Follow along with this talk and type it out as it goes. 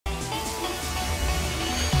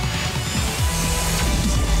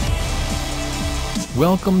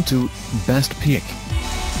Welcome to Best Pick.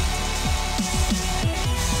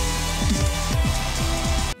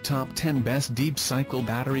 Top 10 Best Deep Cycle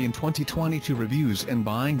Battery in 2022 Reviews and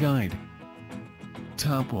Buying Guide.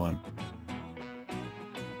 Top 1.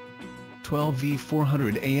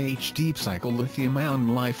 12V400AH Deep Cycle Lithium-ion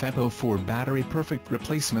LiFePO4 Battery Perfect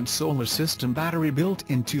Replacement Solar System Battery built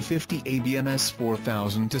in 250 ABMS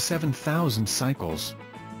 4,000 to 7,000 cycles.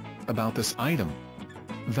 About this item.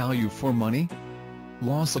 Value for money?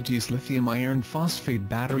 LOSITY's lithium iron phosphate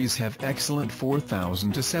batteries have excellent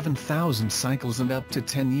 4,000 to 7,000 cycles and up to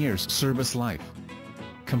 10 years service life.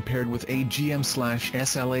 Compared with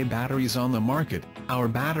AGM/SLA batteries on the market, our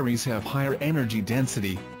batteries have higher energy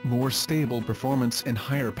density, more stable performance and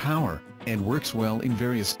higher power, and works well in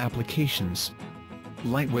various applications.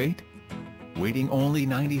 Lightweight? Weighing only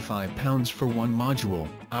 95 pounds for one module,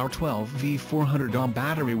 our 12V400AH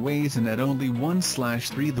battery weighs in at only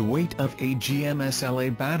 1/3 the weight of AGM/SLA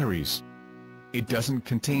batteries. It doesn't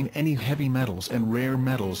contain any heavy metals and rare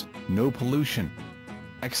metals, no pollution.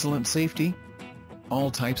 Excellent safety?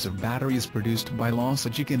 All types of batteries produced by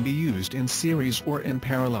LOSITY can be used in series or in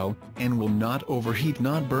parallel, and will not overheat,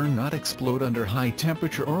 not burn, not explode under high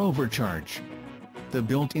temperature or overcharge. The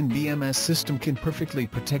built-in BMS system can perfectly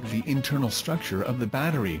protect the internal structure of the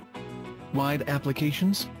battery. Wide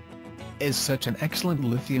applications? As such an excellent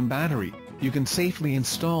lithium battery, you can safely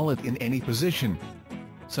install it in any position,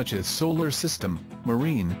 such as solar system,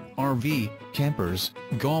 marine, RV, campers,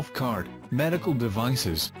 golf cart, medical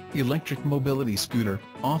devices, electric mobility scooter,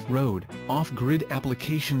 off-road, off-grid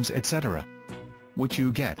applications, etc. What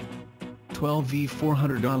you get: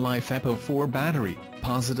 12V400AH LiFePO4 battery,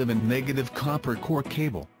 positive and negative copper core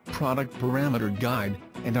cable, product parameter guide,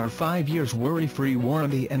 and our 5 years worry-free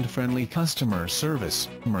warranty and friendly customer service.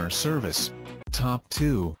 Top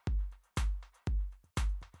 2.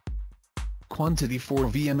 Quantity 4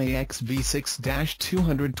 VMAX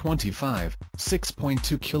V6-225,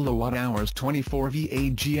 6.2 kWh 24V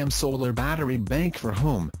AGM solar battery bank for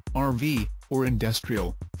home, RV, or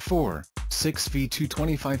industrial. 4.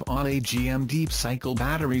 6V225AH AGM deep cycle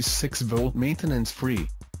batteries 6V maintenance free.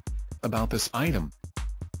 About this item.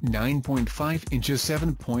 9.5 inches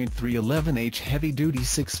 7.311H heavy duty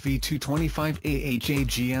 6V225AH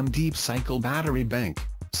AGM deep cycle battery bank,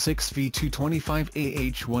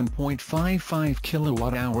 6V225AH 1.55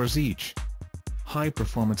 kWh each. High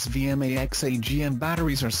performance VMAX AGM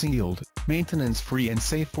batteries are sealed, maintenance free and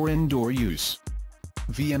safe for indoor use.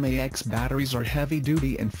 VMAX batteries are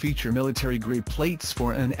heavy-duty and feature military-grade plates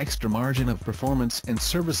for an extra margin of performance and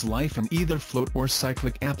service life in either float or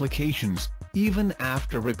cyclic applications, even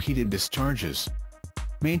after repeated discharges.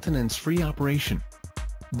 Maintenance-free operation.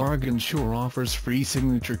 Bargain Shore offers free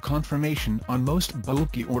signature confirmation on most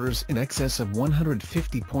bulky orders in excess of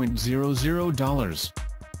 $150.00.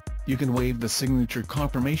 You can waive the signature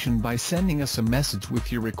confirmation by sending us a message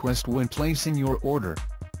with your request when placing your order.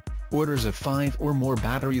 Orders of 5 or more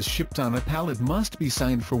batteries shipped on a pallet must be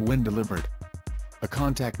signed for when delivered. A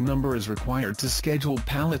contact number is required to schedule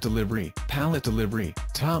pallet delivery.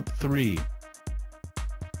 Top 3.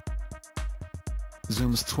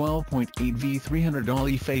 Zoom's 12.8V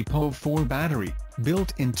 300AH LiFePO4 battery,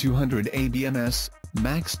 built in 200 ABMS,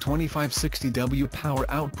 max 2560W power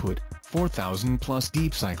output, 4,000 plus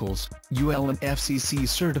deep cycles, UL&FCC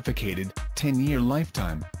certificated, 10-year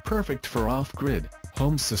lifetime, perfect for off-grid,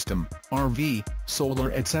 home system, RV,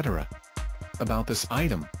 solar, etc. About this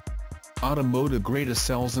item. Automotive-grade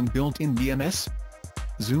cells and built-in BMS?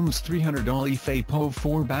 Zoom's 300AH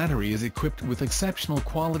LiFePO4 battery is equipped with exceptional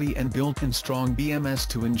quality and built-in strong BMS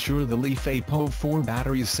to ensure the LiFePO4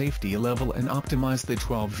 battery's safety level and optimize the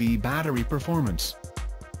 12V battery performance.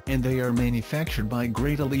 And they are manufactured by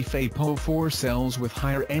JITA LiFePO4 cells with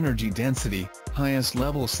higher energy density, highest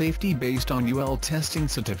level safety based on UL testing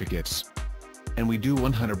certificates. And we do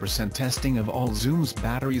 100% testing of all Zoom's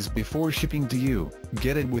batteries before shipping to you.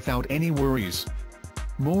 Get it without any worries.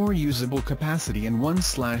 More usable capacity and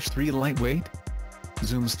 1/3 lightweight?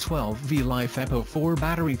 Zoom's 12V LiFePO4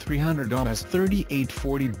 battery 300AH has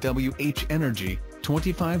 3840Wh energy,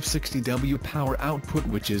 2560W power output,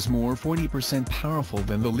 which is more 40% powerful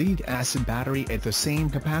than the lead-acid battery at the same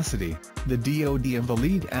capacity. The DOD of the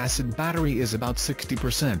lead-acid battery is about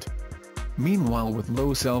 60%. Meanwhile, with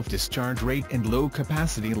low self-discharge rate and low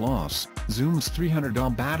capacity loss, Zoom's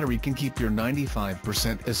 300AH battery can keep your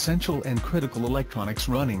 95% essential and critical electronics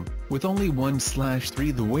running, with only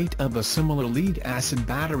 1/3 the weight of a similar lead-acid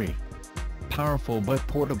battery. Powerful but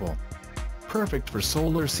portable. Perfect for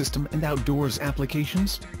solar system and outdoors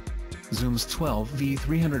applications. Zoom's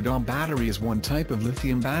 12V300Ah battery is one type of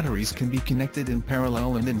lithium batteries can be connected in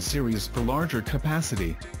parallel and in series for larger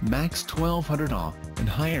capacity, max 1200Ah, and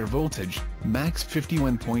higher voltage, max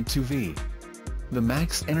 51.2V. The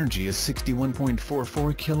max energy is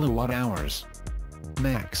 61.44 kWh.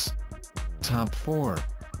 Max. Top 4.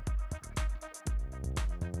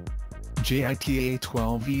 JITA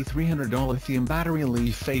 12V300Ah lithium battery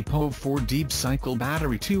Li-Fe-Po4 deep cycle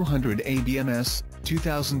battery 200 ABMS,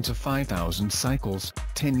 2000 to 5000 cycles,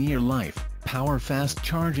 10-year life, power fast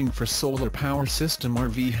charging for solar power system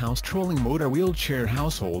RV house trolling motor wheelchair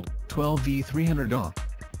household, 12V300Ah.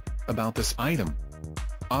 About this item.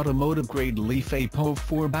 Automotive grade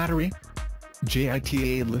Li-Fe-Po4 battery.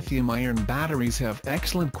 JITA lithium-ion batteries have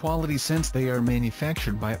excellent quality since they are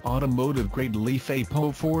manufactured by automotive-grade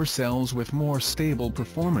Li-Fe-Po4 cells with more stable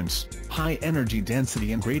performance, high energy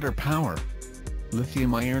density and greater power.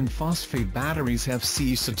 Lithium iron phosphate batteries have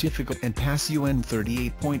C certificate and pass UN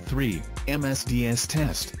 38.3 MSDS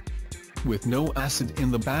test. With no acid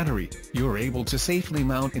in the battery, you're able to safely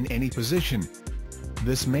mount in any position.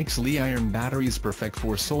 This makes Li-ion batteries perfect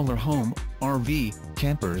for solar home, RV,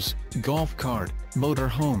 campers, golf cart, motor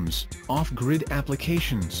homes, off-grid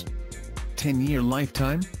applications. 10-year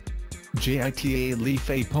lifetime. JITA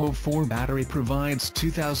Li-Fe-Po4 battery provides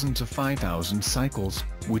 2000 to 5000 cycles,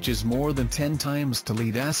 which is more than 10 times to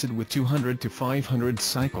lead-acid with 200 to 500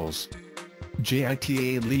 cycles.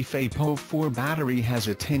 JITA Li-Fe-Po4 battery has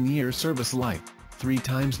a 10-year service life, 3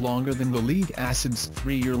 times longer than the lead-acid's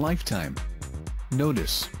 3-year lifetime.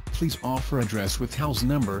 Notice, please offer address with house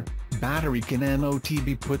number, battery can not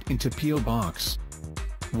be put into P.O. Box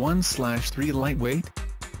 1/3 lightweight.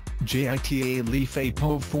 JITA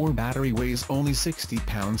Li-Fe-Po4 battery weighs only 60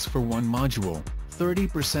 pounds for one module,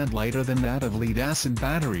 30% lighter than that of lead-acid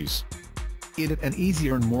batteries. It is an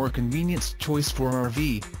easier and more convenient choice for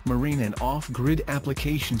RV, marine and off-grid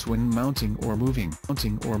applications when mounting or moving.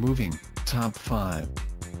 Top 5.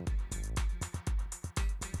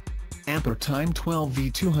 Ampere Time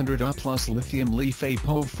 12V200Ah Plus Lithium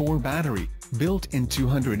Li-Fe-Po4 battery, built-in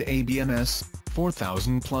 200 ABMS,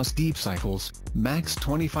 4000 plus deep cycles, max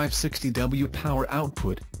 2560W power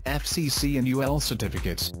output, FCC&UL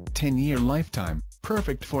certificates, 10-year lifetime,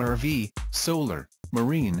 perfect for RV, solar,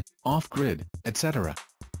 marine, off-grid, etc.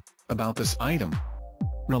 About this item.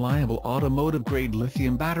 Reliable automotive-grade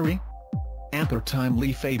lithium battery. Ampere Time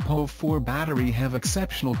Li-Fe-Po4 battery have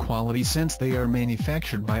exceptional quality since they are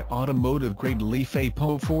manufactured by automotive-grade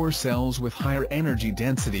Li-Fe-Po4 cells with higher energy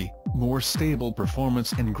density, more stable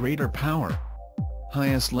performance and greater power.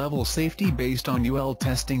 Highest level safety based on UL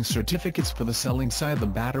testing certificates for the cell inside the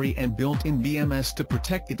battery and built-in BMS to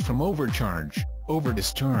protect it from overcharge,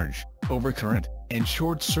 overdischarge, overcurrent, and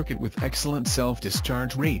short circuit with excellent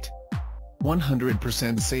self-discharge rate.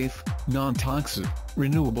 100% safe, non-toxic,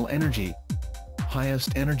 renewable energy.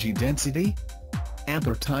 Highest energy density?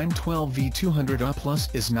 Ampere Time 12V200Ah Plus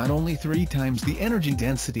is not only 3 times the energy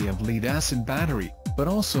density of lead-acid battery, but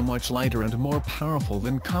also much lighter and more powerful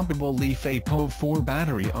than comparable Li-Fe-Po4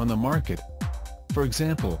 battery on the market. For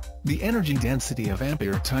example, the energy density of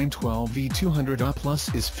Ampere Time 12V200Ah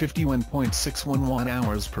Plus is 51.61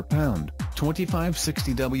 Wh per pound,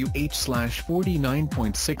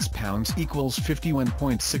 2560Wh/49.6 pounds equals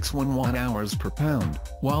 51.61 Wh per pound,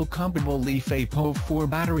 while comparable Li-Fe-Po4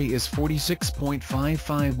 battery is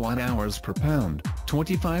 46.55 Wh per pound,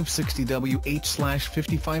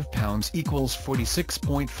 2560Wh/55 pounds equals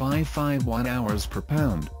 46.55 Wh per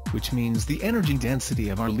pound, which means the energy density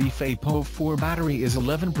of our Li-Fe-Po4 battery is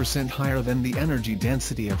 11% higher than the energy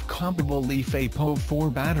density of comparable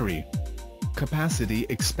Li-Fe-Po4 battery. Capacity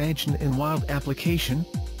expansion in wild application.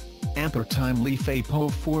 Ampere Time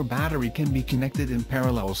Li-Fe-Po4 battery can be connected in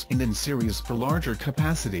parallels and in series for larger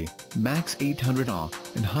capacity, max 800Ah,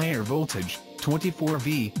 and higher voltage,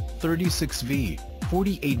 24V, 36V,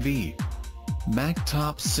 48V. Mac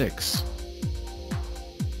Top 6.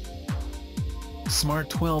 Smart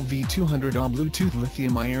 12V200Ah Bluetooth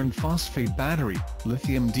Lithium Iron Phosphate Battery,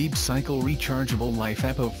 Lithium Deep Cycle Rechargeable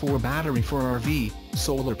Li-Fe-Po4 Battery for RV,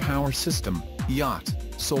 Solar Power System, Yacht,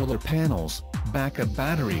 Solar Panels, Backup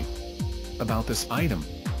Battery. About this item.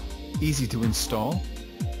 Easy to install.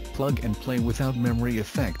 Plug and play without memory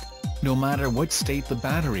effect, no matter what state the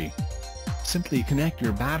battery. Simply connect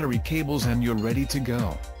your battery cables and you're ready to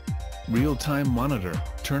go. Real-time monitor.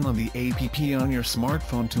 Turn on the app on your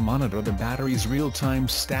smartphone to monitor the battery's real-time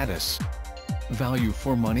status. Value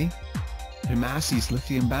for money? Himasi's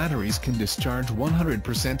lithium batteries can discharge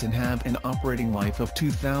 100% and have an operating life of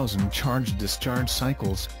 2,000 charge-discharge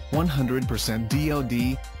cycles, 100%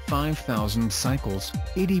 DOD, 5,000 cycles,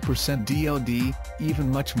 80% DOD,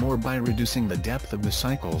 even much more by reducing the depth of the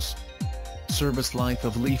cycles. Service life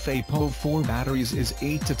of LiFePO4 batteries is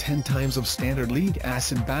 8 to 10 times of standard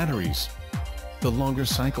lead-acid batteries. The longer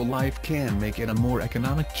cycle life can make it a more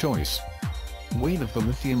economic choice. Weight of the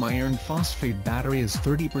lithium iron phosphate battery is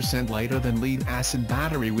 30% lighter than lead-acid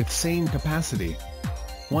battery with same capacity.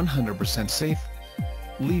 100% safe.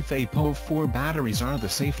 LiFePO4 batteries are the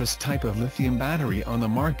safest type of lithium battery on the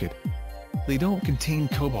market. They don't contain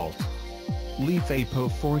cobalt.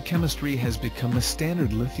 LiFePO4 chemistry has become the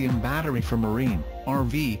standard lithium battery for marine,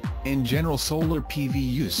 RV, and general solar PV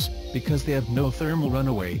use, because they have no thermal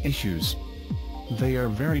runaway issues. They are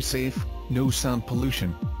very safe, no sound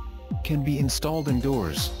pollution, can be installed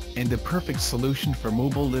indoors, and a perfect solution for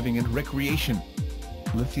mobile living and recreation.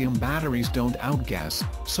 Lithium batteries don't outgas,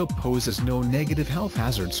 so poses no negative health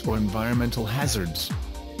hazards or environmental hazards.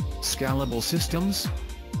 Scalable systems?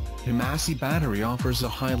 Himasi battery offers a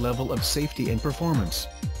high level of safety and performance.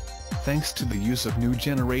 Thanks to the use of new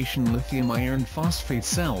generation lithium iron phosphate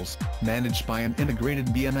cells, managed by an integrated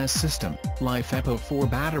BMS system, LiFePO4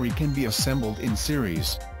 battery can be assembled in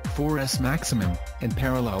series, 4S maximum, and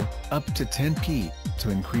parallel, up to 10P, to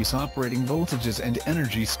increase operating voltages and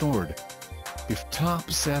energy stored. If Top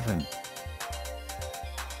 7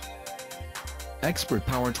 Expert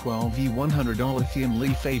Power 12V100 Lithium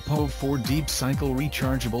LiFePO4 Deep Cycle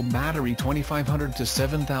Rechargeable Battery 2500 to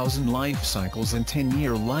 7000 life cycles and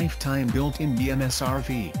 10-year lifetime built-in BMS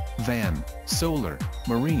RV, van, solar,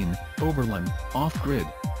 marine, overland, off-grid.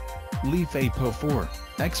 LiFePO4,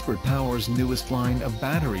 Expert Power's newest line of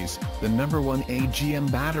batteries, the #1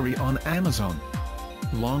 AGM battery on Amazon.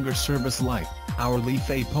 Longer service life. Our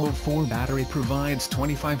LiFePO4 battery provides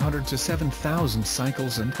 2500 to 7000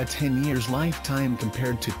 cycles and a 10 years lifetime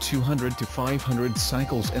compared to 200 to 500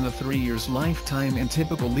 cycles and a 3 years lifetime in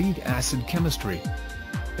typical lead-acid chemistry.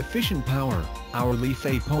 Efficient power. Our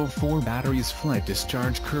LiFePO4 battery's flat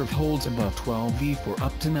discharge curve holds above 12V for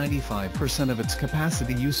up to 95% of its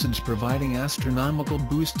capacity usage, providing astronomical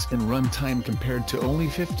boosts in runtime compared to only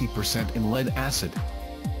 50% in lead-acid.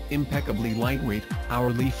 Impeccably lightweight,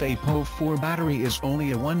 our LiFePO4 battery is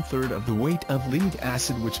only a 1/3 of the weight of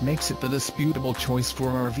lead-acid, which makes it the disputable choice for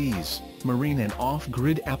RVs, marine and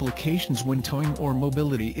off-grid applications when towing or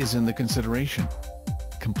mobility is in the consideration.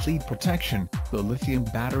 Complete protection. The lithium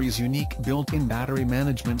battery's unique built-in battery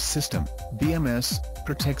management system, BMS,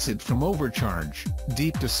 protects it from overcharge,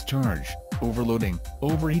 deep discharge, overloading,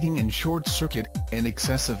 overheating and short-circuit, and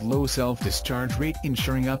excessive low self-discharge rate,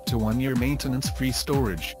 ensuring up to 1-year maintenance-free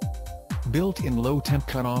storage. Built-in low-temp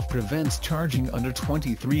cutoff prevents charging under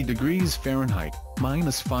 23 degrees Fahrenheit,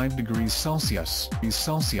 -5 degrees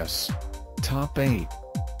Celsius. Top 8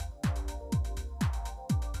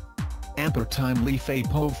 Ampere Time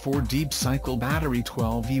LiFePO4 Deep Cycle Battery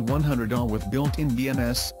 12V100 with built-in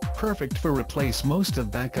BMS, perfect for replace most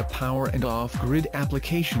of backup power and off-grid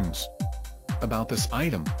applications. About this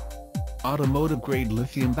item: automotive-grade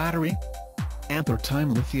lithium battery. Ampere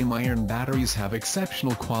Time lithium-ion batteries have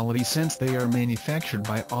exceptional quality since they are manufactured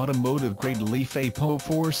by automotive-grade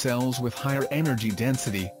LiFePO4 cells with higher energy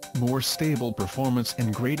density, more stable performance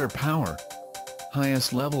and greater power.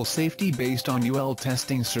 Highest level safety based on UL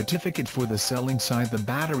testing certificate for the cell inside the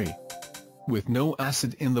battery. With no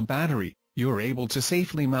acid in the battery, you're able to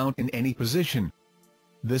safely mount in any position.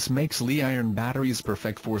 This makes Li-ion batteries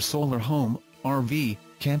perfect for solar home, RV,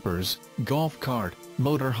 campers, golf cart,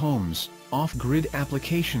 motor homes, off-grid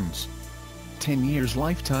applications. 10 years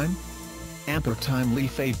lifetime. Ampere Time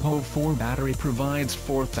LiFePO4 battery provides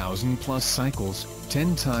 4000 plus cycles,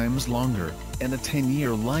 10 times longer, and a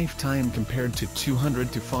 10-year lifetime compared to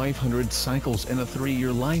 200 to 500 cycles and a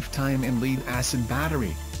 3-year lifetime in lead-acid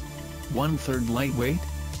battery. 1/3 lightweight.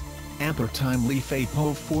 Ampere Time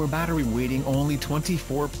LiFePO4 battery weighing only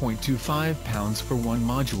 24.25 pounds for one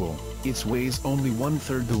module, it weighs only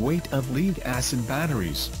 1/3 the weight of lead-acid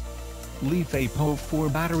batteries.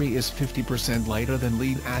 LiFePO4 battery is 50% lighter than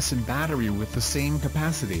lead-acid battery with the same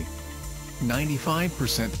capacity.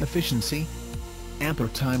 95% efficiency. Ampere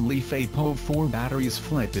Time LiFePO4 battery's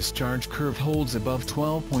flat discharge curve holds above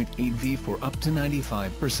 12.8V for up to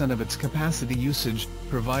 95% of its capacity usage,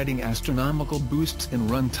 providing astronomical boosts in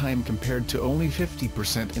runtime compared to only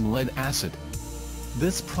 50% in lead-acid.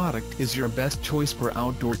 This product is your best choice for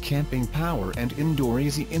outdoor camping power and indoor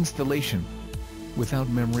easy installation. Without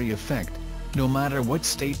memory effect, no matter what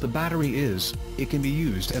state the battery is, it can be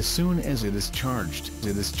used as soon as it is charged.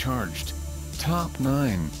 Top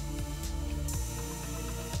 9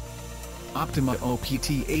 Optima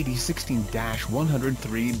OPT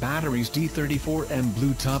 8016-103 batteries D34M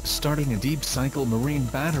blue top starting a deep cycle marine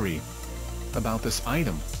battery. About this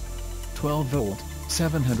item: 12 volt,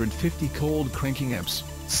 750 cold cranking amps,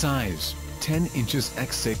 size 10 inches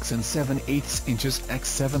x 6 and 7/8 inches x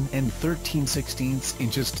 7 and 13/16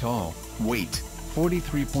 inches tall, weight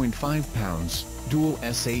 43.5 pounds, dual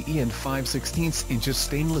SAE and 5/16 inches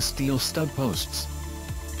stainless steel stud posts.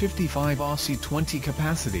 55 Aussie 20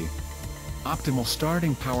 capacity. Optimal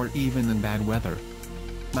starting power even in bad weather.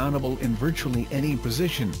 Mountable in virtually any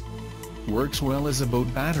position. Works well as a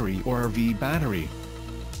boat battery or RV battery.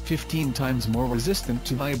 15 times more resistant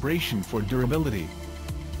to vibration for durability.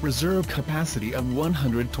 Reserve capacity of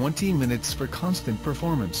 120 minutes for constant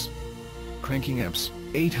performance. Cranking amps: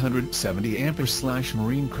 870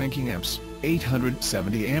 Ampere/marine cranking amps,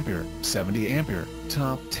 870 Ampere, 70 Ampere,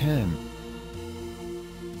 top 10.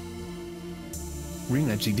 Ring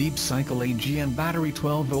Edge Deep Cycle AGM battery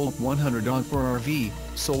 12 volt 100 AH for RV,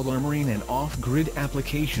 solar marine and off-grid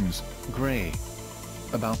applications, gray.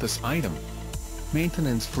 About this item: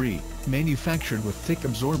 maintenance free, manufactured with thick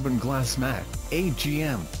absorbent glass mat,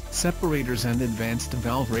 AGM, separators and advanced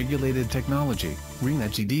valve regulated technology. Ring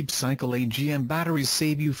Edge Deep Cycle AGM batteries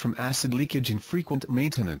save you from acid leakage and frequent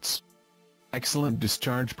maintenance. Excellent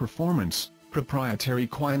discharge performance. Proprietary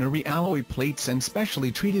quinary alloy plates and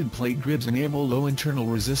specially treated plate grids enable low internal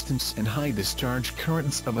resistance and high discharge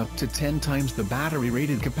currents of up to 10 times the battery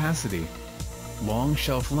rated capacity. Long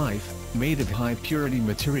shelf life, made of high purity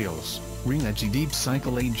materials. Ring Edge Deep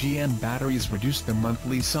Cycle AGM batteries reduce the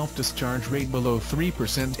monthly self-discharge rate below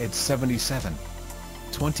 3% at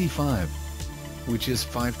 77.25, which is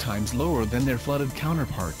 5 times lower than their flooded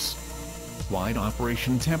counterparts. Wide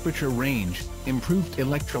operation temperature range, improved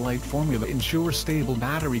electrolyte formula ensure stable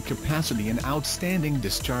battery capacity and outstanding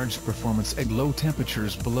discharge performance at low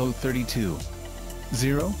temperatures below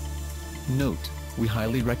 32.0. Note: we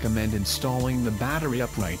highly recommend installing the battery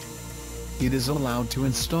upright. It is allowed to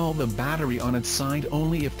install the battery on its side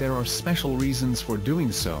only if there are special reasons for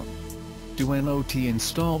doing so. Do not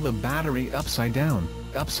install the battery upside down.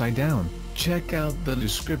 Check out the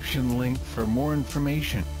description link for more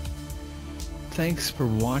information. Thanks for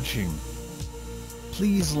watching.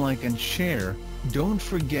 Please like and share, don't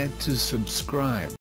forget to subscribe.